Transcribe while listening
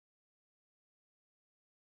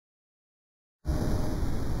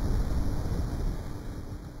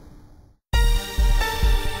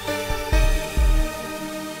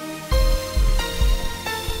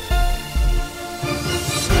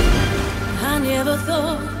never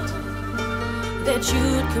thought that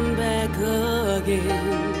you'd come back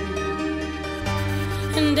again,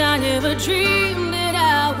 and I never dreamed that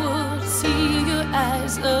I would see your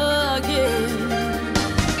eyes again.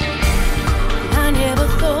 I never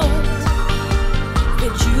thought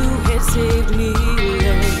that you had saved me,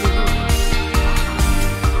 love.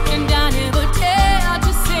 And I never dared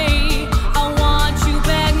to say I want you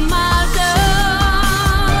back, my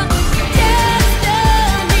love.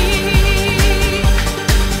 Destiny,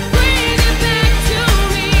 bring it back to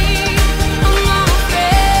me. I'm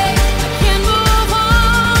afraid I can't move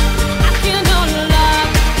on. I can't unlock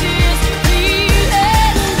this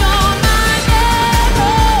feeling on my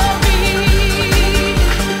memory.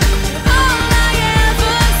 All I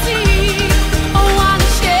ever see, oh, wanna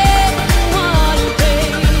share, wanna pay.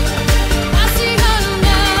 I see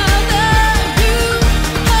another you,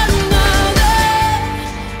 another.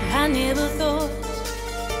 I never thought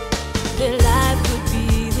that life would be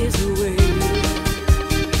this way,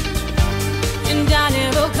 and I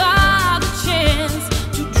never got the chance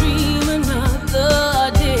to dream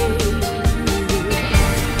another day.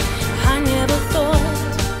 I never thought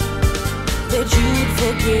that you'd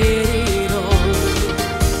forget it.